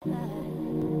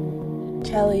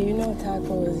Chvlly, you know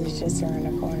tacos is just around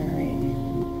the corner, right?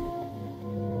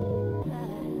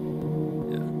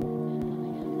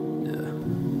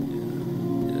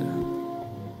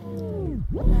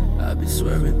 I be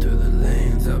swerving through the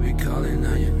lanes, I be calling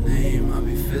out your name, I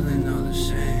be feeling all the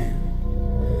shame.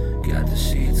 Got the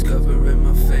sheets covering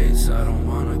my face, I don't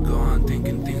wanna go on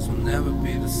thinking things will never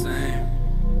be the same.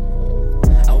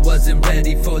 I wasn't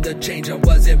ready for the change, I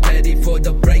wasn't ready for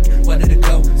the break. Wanted to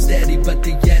go steady, but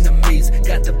the enemies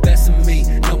got the best of me.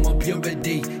 No more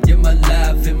purity, you're my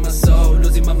life in my soul.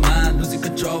 Losing my mind, losing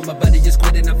control. My body is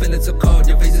quitting, I'm feeling so cold.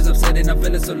 Your face is upsetting, I'm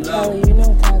feeling so low. Chvlly, you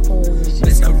know tacos is just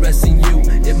Miss caressing you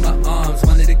in my arms,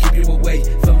 wanted to keep you away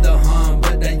from the harm,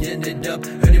 but I ended up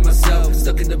hurting myself.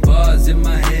 Stuck in the bars in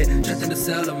my head, trapped in the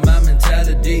cell of my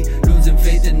mentality. Losing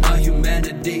faith in all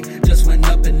humanity. Just went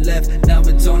up and left, now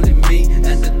it's only me.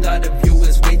 And the thought of you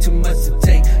is way too much to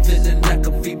take. Feeling like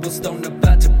a feeble stone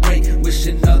about to break.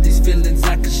 Wishing all these feelings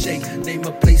I could shake. Name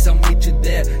a place, I'll meet you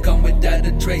there. Come without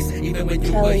a trace, even when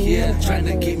you were here. Trying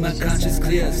to keep my conscience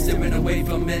clear, steering away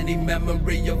from any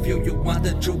memory of you. You want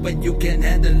the truth, but you can't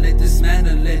handle it.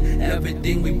 Dismantle it.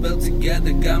 Everything we built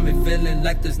together got me feeling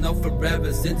like there's no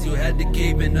forever. Since you had to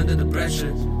cave in under the pressure.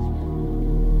 You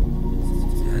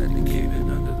had to cave in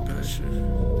under the pressure.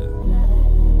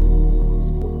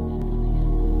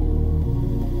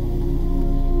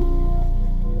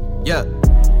 Yeah.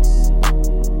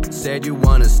 Said you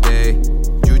wanna stay.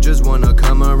 You just wanna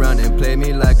come around and play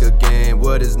me like a game.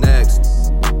 What is next?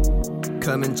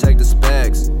 Come and check the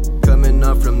specs. Coming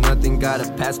up from nothing,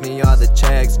 gotta pass me all the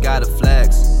checks. Gotta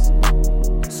flex.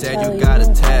 Said you got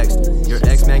a text. Your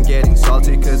ex-man getting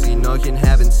salty cause he know he ain't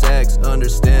having sex.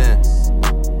 Understand?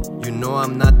 You know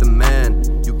I'm not the man.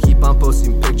 You keep on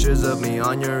posting pictures of me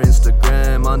on your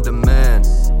Instagram on demand.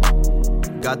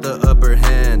 Got the upper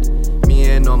hand.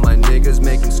 Me and all my niggas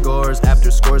making scores.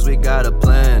 After scores we got a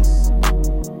plan.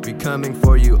 We coming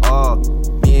for you all.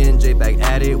 Me and J-Vatic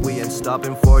at it, we ain't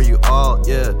stopping for you all,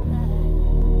 yeah.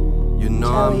 You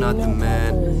know I'm not the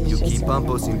man. You keep on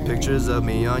posting pictures of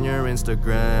me on your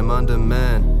Instagram on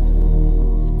demand.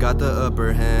 Got the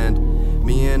upper hand.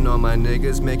 Me and all my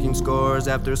niggas making scores.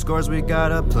 After scores we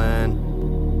got a plan.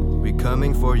 We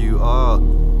coming for you all.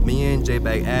 Me and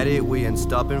J-Vatic at it, we ain't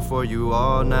stopping for you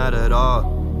all, not at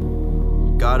all.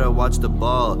 Gotta watch the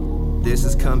ball. This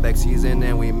is comeback season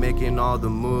and we making all the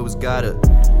moves. Gotta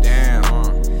damn,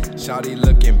 shawty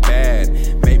looking bad.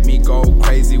 Make me go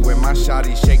crazy when my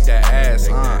shawty shake that ass.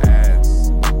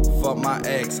 Fuck my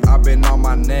ex, I been on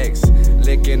my necks.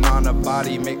 Licking on her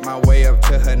body, make my way up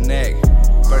to her neck.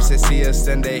 Versus see us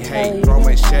and they hate,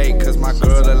 throwing shade. Cause my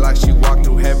girl look like she walked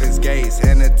through heaven's gates.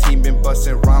 And the team been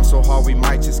busting rhymes so hard we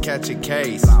might just catch a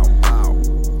case.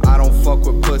 I don't fuck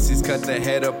with pussies, cut the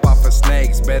head up off of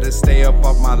snakes. Better stay up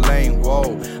off my lane,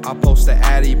 whoa. I post the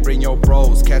addy, bring your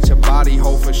bros. Catch a body,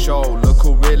 hold for show. Look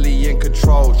who really in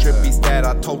control. Trippy stat,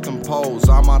 I totem pose.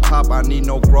 I'm on top, I need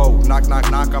no growth. Knock, knock,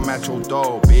 knock, I'm at your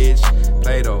door, bitch.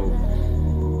 Plato.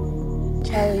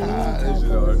 Chvlly, you know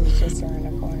tacos is just around